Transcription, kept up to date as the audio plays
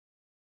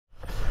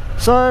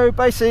So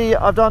basically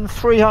I've done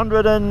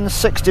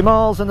 360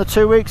 miles in the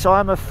 2 weeks.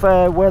 I'm a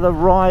fair weather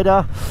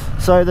rider,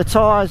 so the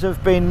tyres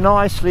have been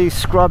nicely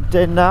scrubbed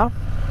in now,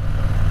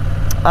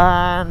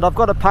 and I've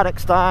got a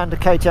paddock stand, a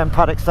KTM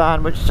paddock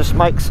stand, which just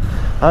makes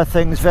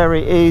things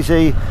very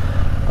easy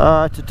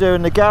to do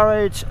in the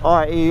garage,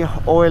 i.e.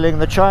 oiling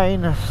the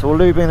chain or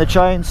lubing the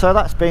chain. So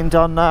that's been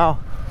done now.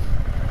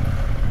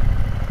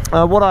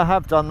 What I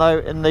have done though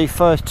in the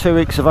first 2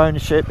 weeks of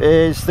ownership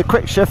is the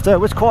quick shifter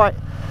was quite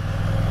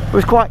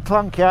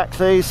clunky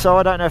actually, so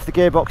I don't know if the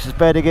gearbox is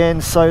bedding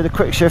in, so the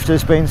quick shifter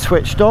has been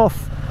switched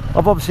off.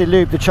 I've obviously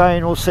lubed the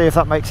chain, we'll see if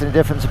that makes any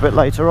difference a bit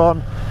later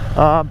on,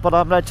 but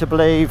I'm led to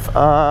believe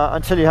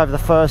until you have the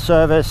first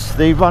service,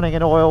 the running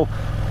in oil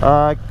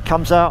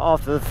comes out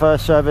after the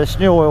first service,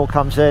 new oil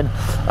comes in,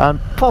 and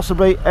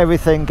possibly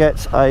everything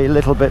gets a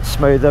little bit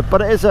smoother.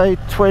 But it is a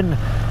twin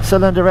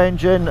cylinder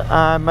engine,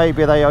 and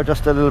maybe they are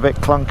just a little bit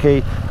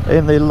clunky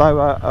in the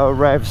lower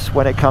revs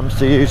when it comes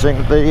to using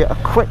the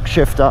quick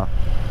shifter.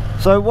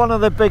 So one of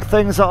the big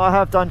things that I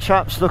have done,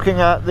 chaps, looking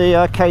at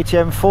the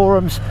KTM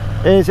forums,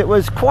 is it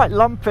was quite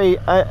lumpy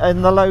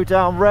in the low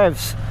down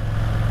revs,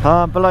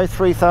 below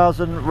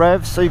 3,000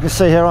 revs. So you can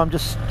see here I'm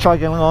just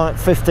chugging along at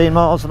 15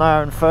 miles an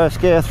hour in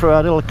first gear through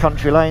our little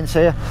country lanes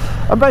here.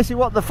 And basically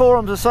what the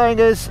forums are saying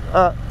is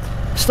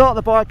start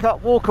the bike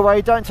up, walk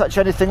away, don't touch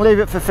anything, leave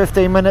it for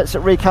 15 minutes,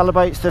 it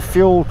recalibrates the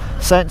fuel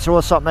sensor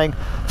or something.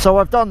 So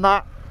I've done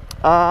that.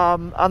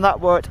 And that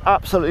worked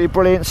absolutely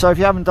brilliant. So if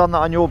you haven't done that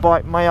on your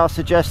bike, may I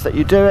suggest that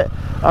you do it.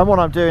 And what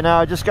I'm doing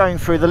now, just going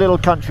through the little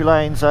country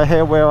lanes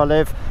here where I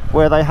live,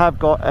 where they have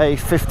got a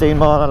 15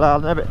 mile an hour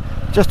limit,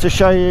 just to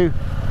show you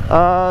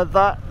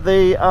that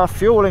the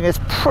fueling is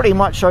pretty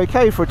much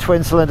okay for a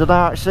twin cylinder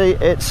now. Actually,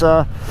 it's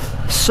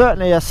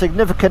certainly a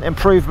significant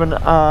improvement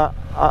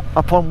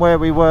upon where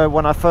we were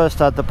when I first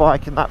had the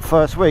bike in that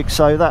first week.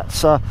 So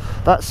that's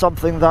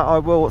something that I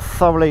will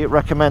thoroughly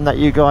recommend that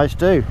you guys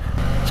do.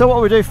 So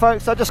what we do,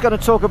 folks, I'm just going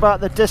to talk about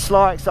the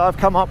dislikes that I've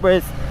come up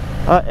with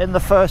in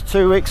the first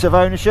 2 weeks of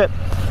ownership.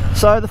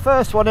 So the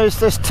first one is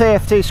this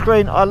TFT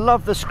screen. I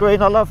love the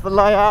screen, I love the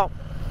layout,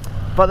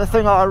 but the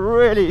thing I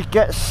really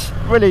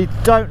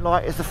don't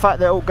like is the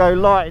fact that it will go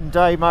light in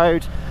day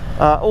mode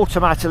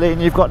automatically,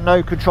 and you've got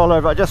no control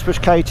over it. I just wish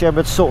KTM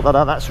would sort that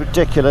out. That's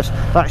ridiculous.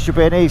 That should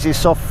be an easy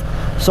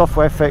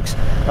software fix.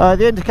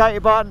 The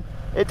indicator button,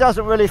 it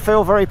doesn't really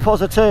feel very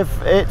positive.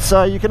 It's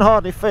you can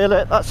hardly feel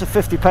it. That's a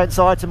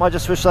 50p item. I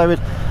just wish they would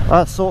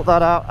sort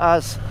that out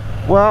as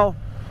well.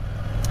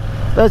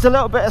 There's a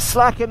little bit of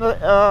slack in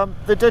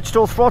the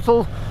digital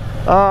throttle.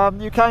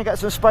 You can get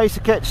some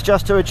spacer kits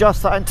just to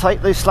adjust that and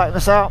take the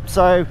slackness out,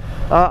 so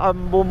I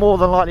will more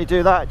than likely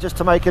do that just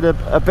to make it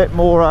a bit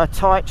more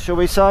tight, shall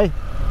we say.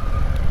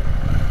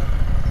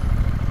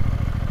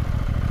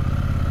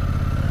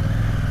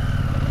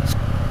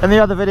 In the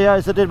other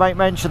videos I did make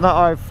mention that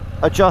I've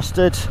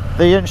adjusted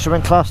the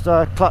instrument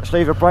cluster, clutch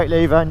lever, brake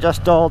lever, and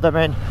just dialed them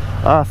in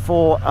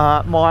for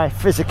my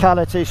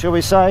physicality, shall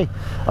we say.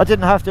 I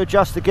didn't have to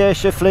adjust the gear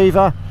shift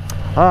lever,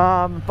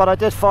 but I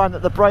did find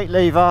that the brake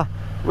lever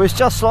was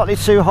just slightly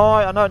too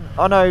high.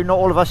 I know not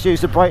all of us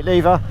use the brake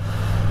lever,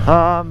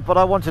 but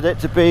I wanted it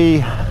to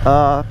be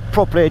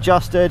properly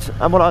adjusted,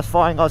 and what I was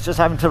finding, I was just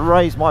having to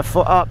raise my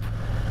foot up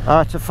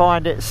to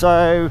find it.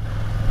 So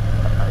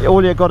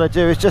all you've got to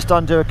do is just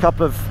undo a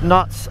couple of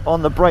nuts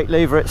on the brake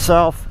lever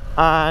itself,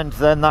 and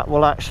then that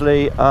will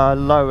actually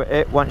lower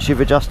it once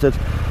you've adjusted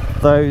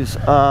those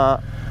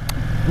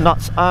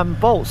nuts and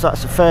bolts.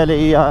 That's a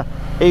fairly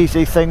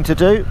easy thing to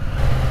do.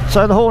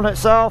 So the horn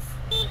itself,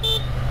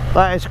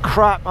 that is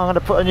crap. I'm going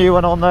to put a new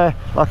one on there,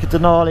 like a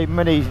Denali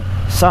mini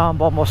sound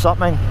bomb or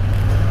something,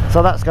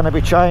 so that's going to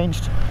be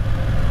changed.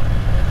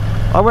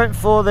 I went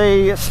for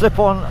the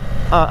slip-on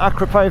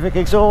Akrapovic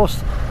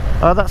exhaust.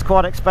 That's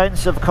quite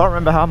expensive, I can't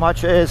remember how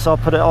much it is, so I'll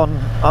put it on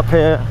up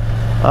here.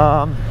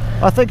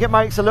 I think it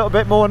makes a little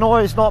bit more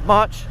noise, not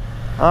much,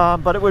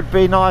 but it would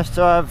be nice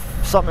to have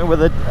something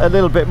with a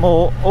little bit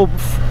more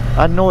oomph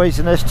and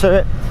noisiness to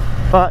it,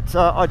 but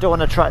I don't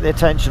want to attract the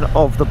attention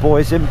of the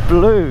boys in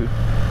blue.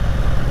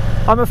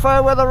 I'm a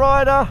fair weather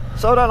rider,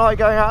 so I don't like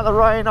going out in the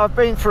rain. I've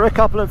been through a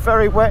couple of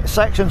very wet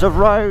sections of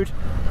road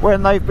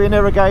when they've been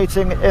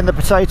irrigating in the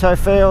potato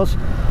fields,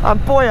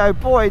 and boy oh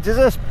boy does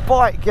this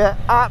bike get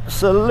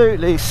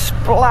absolutely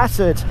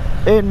splattered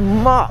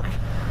in muck.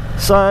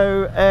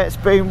 So it's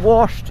been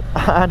washed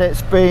and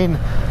it's been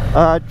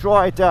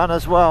dried down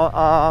as well.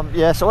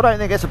 Yeah, so I don't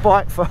think it's a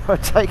bike for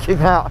taking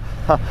out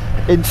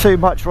in too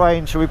much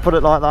rain, shall we put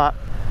it like that.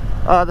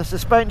 The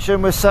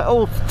suspension was set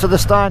all to the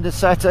standard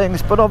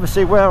settings, but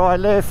obviously where I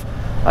live,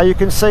 you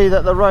can see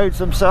that the roads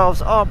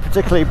themselves aren't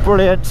particularly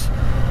brilliant.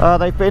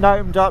 They've been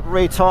opened up,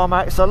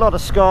 re-tarmacked, so a lot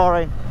of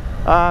scarring.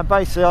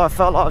 Basically I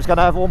felt like I was going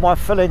to have all my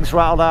fillings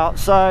rattled out,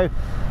 so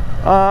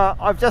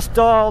I've just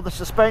dialed the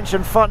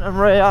suspension front and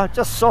rear,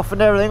 just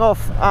softened everything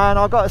off, and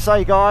I've got to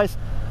say guys,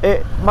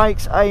 it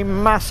makes a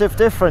massive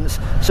difference.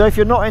 So if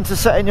you're not into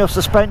setting your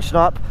suspension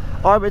up,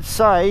 I would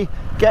say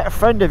get a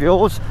friend of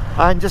yours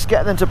and just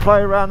get them to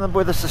play around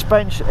with the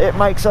suspension. It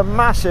makes a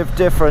massive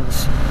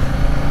difference.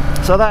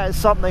 So that is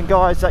something,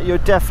 guys, that you're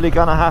definitely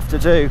going to have to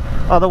do,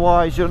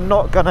 otherwise you're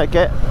not going to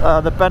get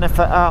the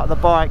benefit out of the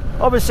bike.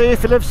 Obviously,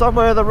 if you live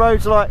somewhere the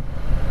roads are like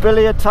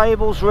billiard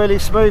tables, really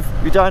smooth,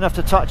 you don't have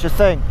to touch a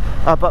thing,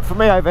 but for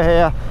me over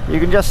here, you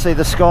can just see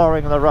the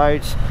scarring on the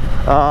roads.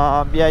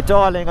 Yeah,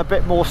 dialing a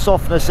bit more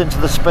softness into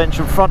the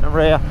suspension front and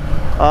rear,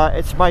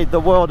 it's made the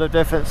world of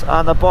difference,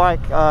 and the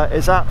bike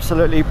is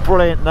absolutely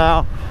brilliant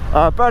now.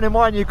 Bear in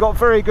mind, you've got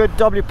very good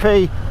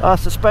WP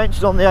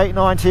suspension on the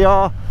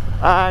 890R,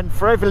 and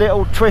for every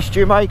little twist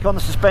you make on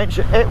the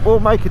suspension, it will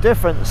make a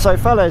difference. So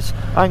fellas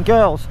and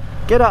girls,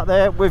 get out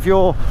there with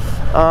your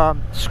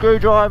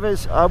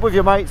screwdrivers, with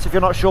your mates if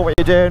you're not sure what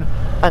you're doing,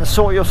 and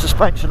sort your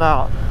suspension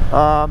out.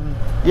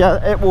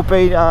 Yeah, it will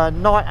be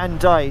night and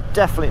day.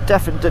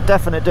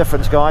 Definite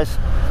difference, guys.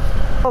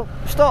 Well,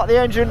 start the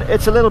engine,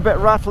 it's a little bit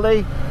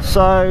rattly,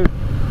 so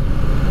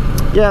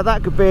yeah,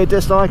 that could be a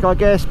dislike, I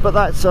guess, but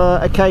that's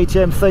a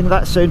KTM thing.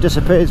 That soon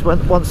disappears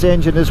once the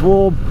engine is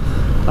warm,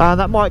 and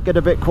that might get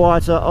a bit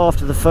quieter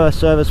after the first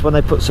service when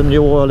they put some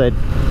new oil in.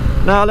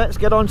 Now let's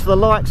get on to the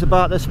likes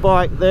about this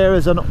bike. There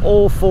is an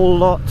awful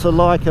lot to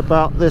like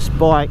about this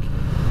bike.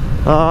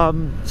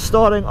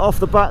 Starting off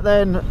the bat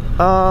then,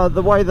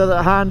 the way that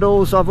it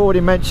handles, I've already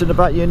mentioned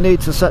about you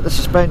need to set the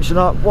suspension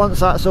up. Once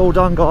that's all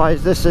done,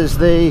 guys, this is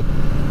the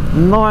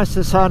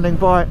nicest handling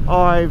bike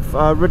I've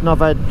ridden. I've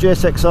had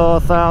GSXR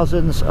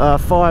 1000s,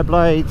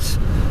 Fireblades,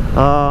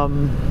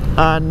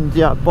 and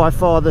yeah, by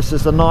far this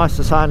is the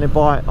nicest handling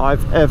bike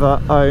I've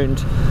ever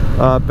owned,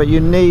 but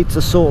you need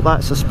to sort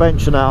that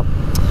suspension out.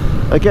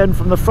 Again,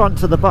 from the front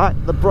to the back,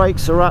 the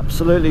brakes are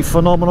absolutely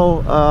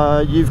phenomenal.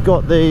 You've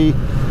got the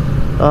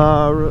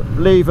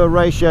lever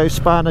ratio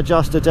span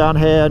adjuster down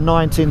here,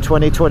 19,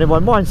 20,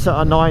 21. Mine's set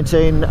on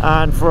 19,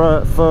 and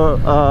for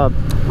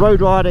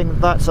road riding,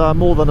 that's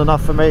more than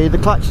enough for me. The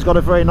clutch has got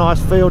a very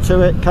nice feel to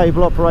it,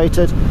 cable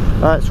operated.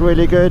 It's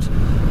really good.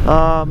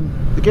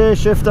 The gear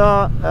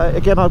shifter,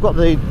 again, I've got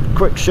the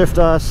quick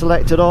shifter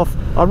selected off.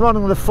 I'm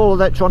running the full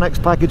electronics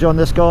package on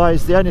this,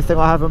 guys. The only thing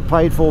I haven't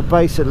paid for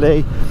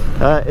basically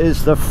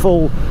is the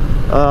full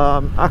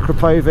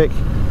Akrapovic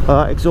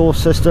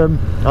exhaust system.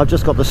 I've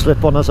just got the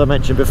slip on, as I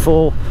mentioned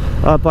before,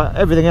 but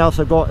everything else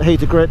I've got: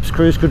 heater grips,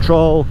 cruise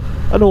control,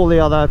 and all the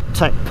other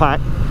tech pack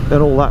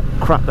and all that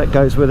crap that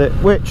goes with it,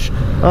 which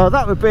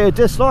that would be a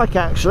dislike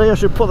actually. I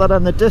should put that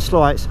on the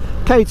dislikes.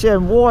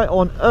 KTM, why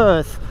on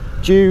earth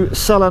do you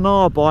sell an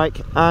R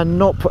bike and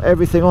not put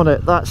everything on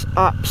it? That's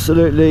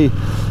absolutely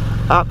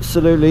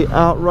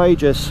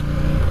outrageous.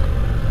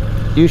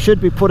 You should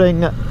be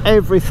putting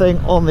everything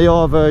on the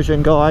R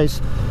version,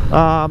 guys.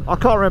 I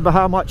can't remember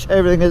how much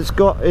everything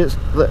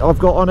that I've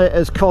got on it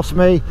has cost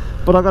me,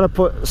 but I'm going to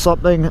put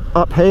something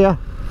up here,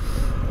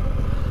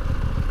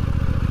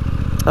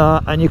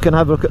 and you can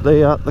have a look at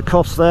the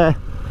cost there.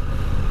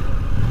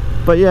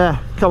 But yeah,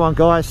 come on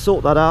guys,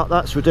 sort that out.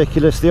 That's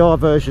ridiculous. The R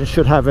version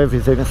should have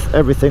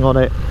everything on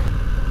it.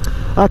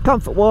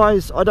 Comfort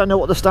wise, I don't know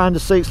what the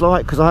standard seat's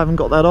like because I haven't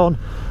got that on.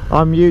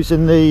 I'm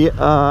using the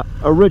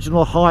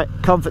original height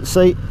comfort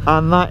seat,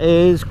 and that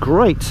is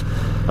great.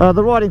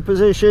 The riding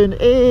position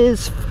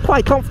is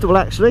quite comfortable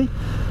actually.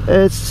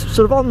 It's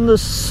sort of on the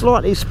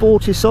slightly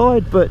sporty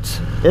side,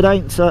 but it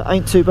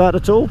ain't too bad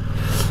at all.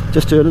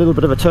 Just do a little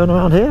bit of a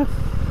turnaround here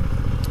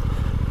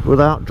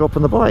without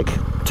dropping the bike.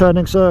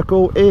 Turning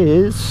circle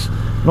is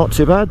not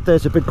too bad.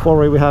 There's a big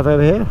quarry we have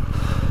over here.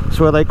 It's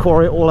where they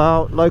quarry all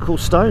our local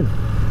stone,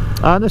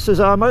 and this is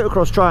our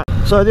motocross track.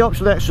 So the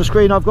optional extra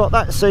screen I've got,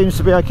 that seems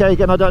to be okay.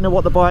 Again, I don't know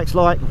what the bike's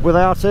like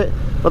without it,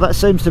 but that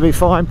seems to be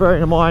fine,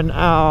 bearing in mind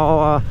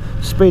our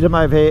speed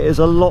limit over here is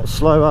a lot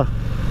slower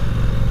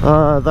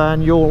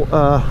than your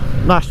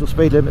national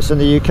speed limits in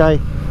the UK.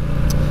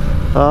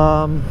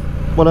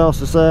 What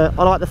else is there?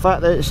 I like the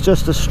fact that it's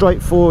just a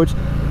straightforward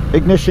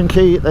ignition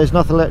key. There's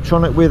nothing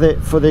electronic with it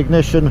for the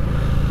ignition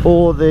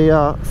or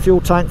the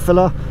fuel tank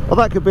filler. Well,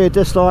 that could be a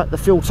dislike, the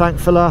fuel tank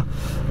filler.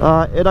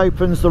 It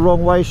opens the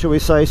wrong way, shall we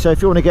say. So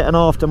if you want to get an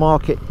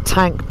aftermarket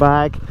tank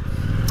bag,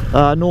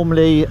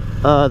 normally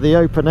the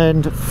open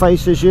end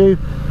faces you.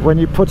 When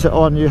you put it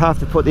on, you have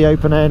to put the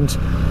open end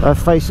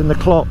facing the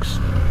clocks,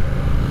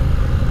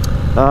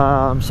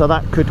 so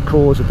that could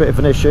cause a bit of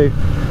an issue.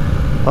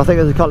 I think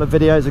there's a couple of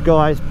videos of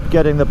guys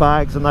getting the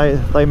bags and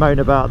they moan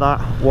about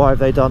that. Why have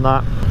they done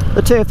that?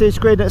 The TFT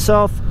screen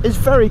itself is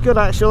very good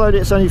actually, although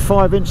it's only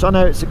 5-inch. I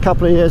know it's a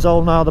couple of years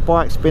old now. The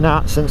bike's been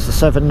out since the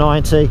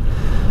 790,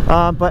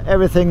 but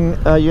everything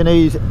you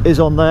need is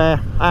on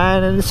there,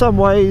 and in some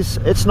ways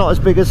it's not as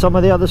big as some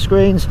of the other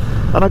screens,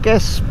 and I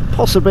guess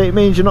possibly it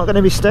means you're not going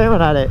to be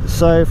staring at it.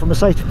 So from a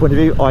safety point of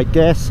view, I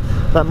guess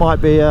that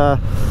might be a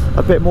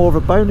bit more of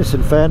a bonus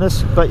in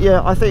fairness. But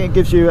yeah, I think it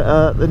gives you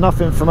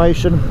enough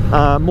information.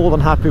 More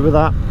than happy with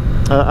that.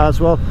 As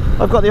well,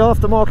 I've got the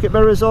aftermarket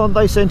mirrors on.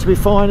 They seem to be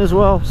fine as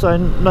well, so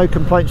no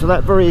complaints with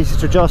that. Very easy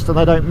to adjust, and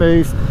they don't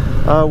move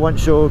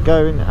once you're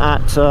going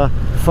at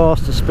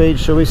faster speed,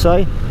 shall we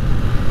say.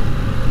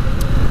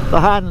 The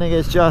handling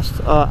is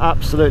just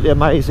absolutely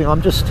amazing.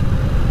 I'm just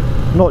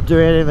not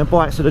doing anything. The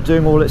bike's sort of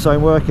doing all its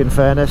own work, in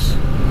fairness.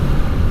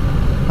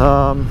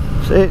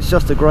 It's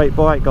just a great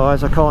bike,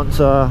 guys. I can't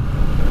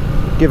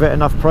give it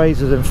enough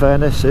praises, in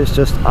fairness. It's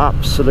just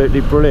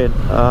absolutely brilliant.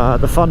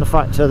 The fun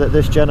factor that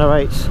this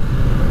generates,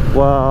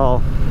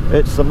 well,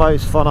 it's the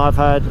most fun I've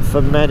had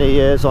for many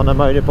years on a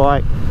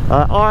motorbike.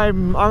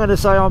 I'm going to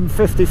say I'm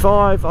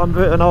 55. I'm a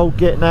bit of an old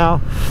git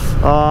now.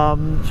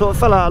 Sort of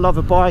fell out of love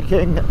with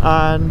biking,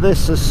 and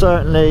this has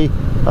certainly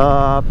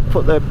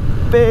put the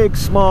big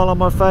smile on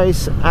my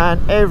face.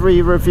 And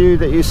every review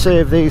that you see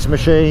of these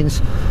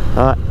machines,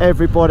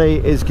 everybody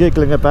is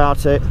giggling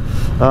about it.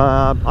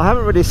 I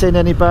haven't really seen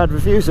any bad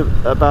reviews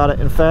about it,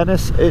 in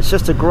fairness. It's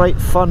just a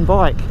great fun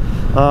bike.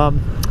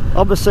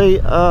 Obviously,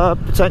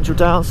 potential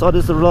downside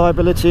is the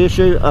reliability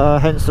issue,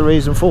 hence the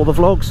reason for the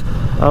vlogs.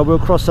 We'll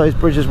cross those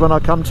bridges when I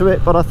come to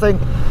it, but I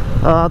think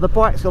the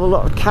bike's got a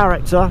lot of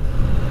character,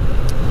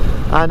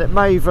 and it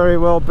may very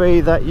well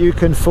be that you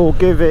can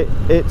forgive it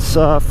its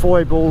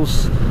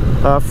foibles,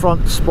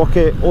 front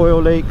sprocket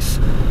oil leaks,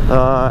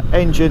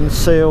 engine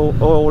seal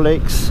oil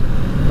leaks,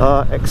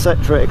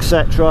 etc,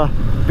 etc,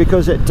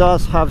 because it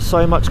does have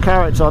so much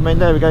character. I mean,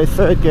 there we go,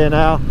 third gear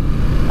now,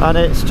 and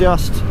it's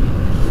just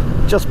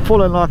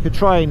pulling like a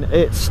train.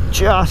 It's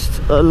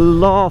just a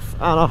laugh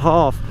and a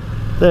half.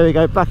 There we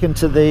go, back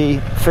into the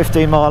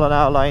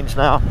 15-mile-an-hour lanes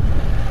now,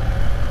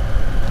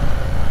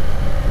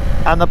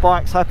 and the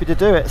bike's happy to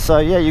do it. So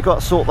yeah, you've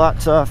got to sort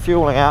that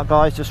fueling out,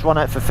 guys. Just run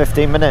it for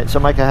 15 minutes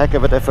and make a heck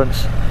of a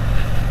difference.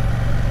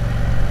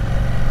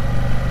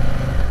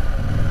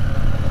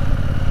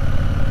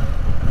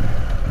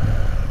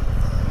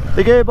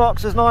 The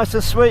gearbox is nice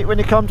and sweet when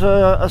you come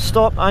to a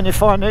stop and you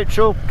find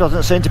neutral.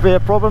 Doesn't seem to be a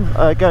problem.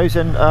 It goes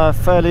in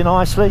fairly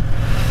nicely.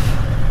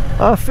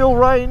 Fuel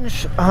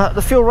range.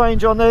 The fuel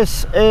range on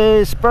this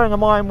is, bearing in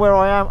mind where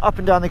I am, up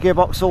and down the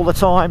gearbox all the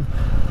time.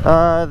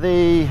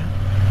 The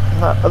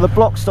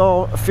block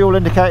style fuel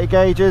indicator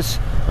gauges,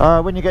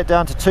 when you get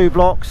down to 2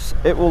 blocks,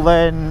 it will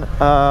then,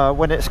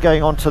 when it's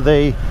going on to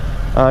the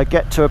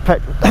get to a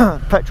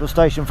petrol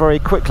station very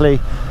quickly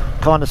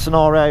kind of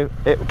scenario,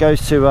 it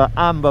goes to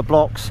amber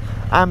blocks,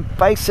 and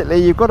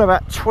basically you've got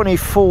about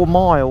 24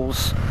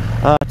 miles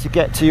to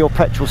get to your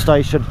petrol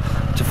station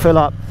to fill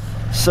up.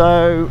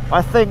 So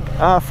I think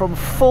from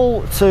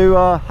full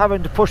to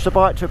having to push the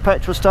bike to a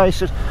petrol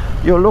station,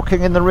 you're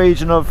looking in the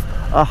region of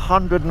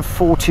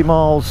 140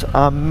 miles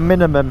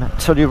minimum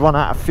till you run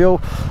out of fuel,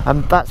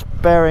 and that's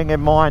bearing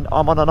in mind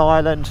I'm on an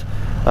island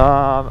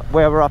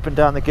where we're up and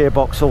down the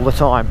gearbox all the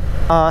time.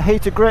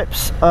 Heated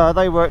grips,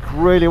 they work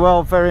really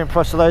well. Very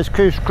impressed with those.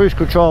 Cruise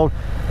control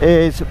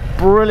is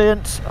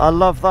brilliant. I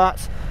love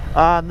that,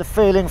 and the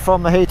feeling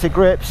from the heated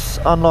grips,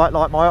 unlike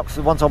like my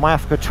Oxford ones on my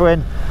Africa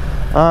Twin,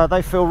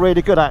 they feel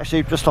really good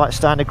actually, just like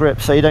standard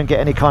grips, so you don't get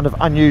any kind of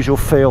unusual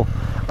feel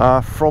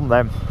from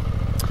them.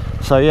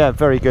 So yeah,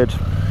 very good.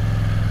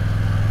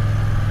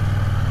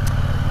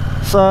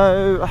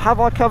 So have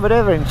I covered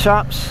everything,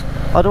 chaps?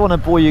 I don't want to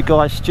bore you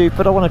guys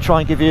stupid. I want to try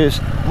and give you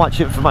as much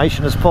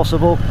information as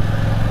possible,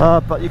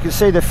 but you can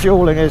see the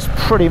fueling is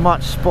pretty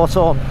much spot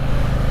on.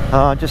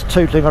 Just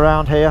tootling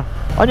around here.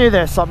 I knew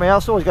there's something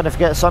else, always going to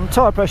forget something.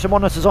 Tyre pressure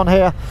monitors on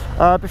here.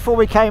 Before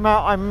we came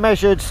out, I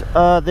measured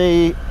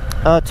the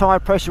tyre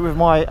pressure with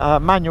my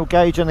manual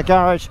gauge in the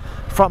garage.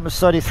 Front was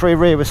 33,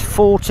 rear was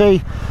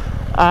 40,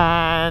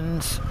 and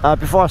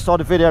before I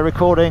started video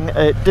recording,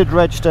 it did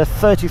register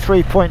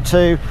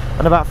 33.2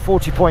 and about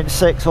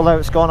 40.6, although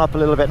it's gone up a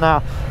little bit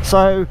now.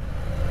 So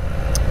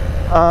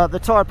the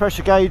tyre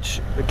pressure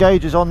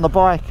gauges on the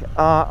bike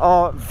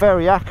are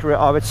very accurate,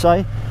 I would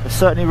say. It's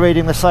certainly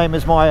reading the same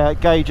as my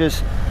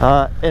gauges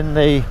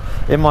in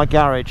my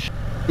garage.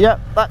 Yep,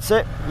 that's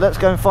it. Let's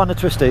go and find the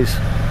twisties.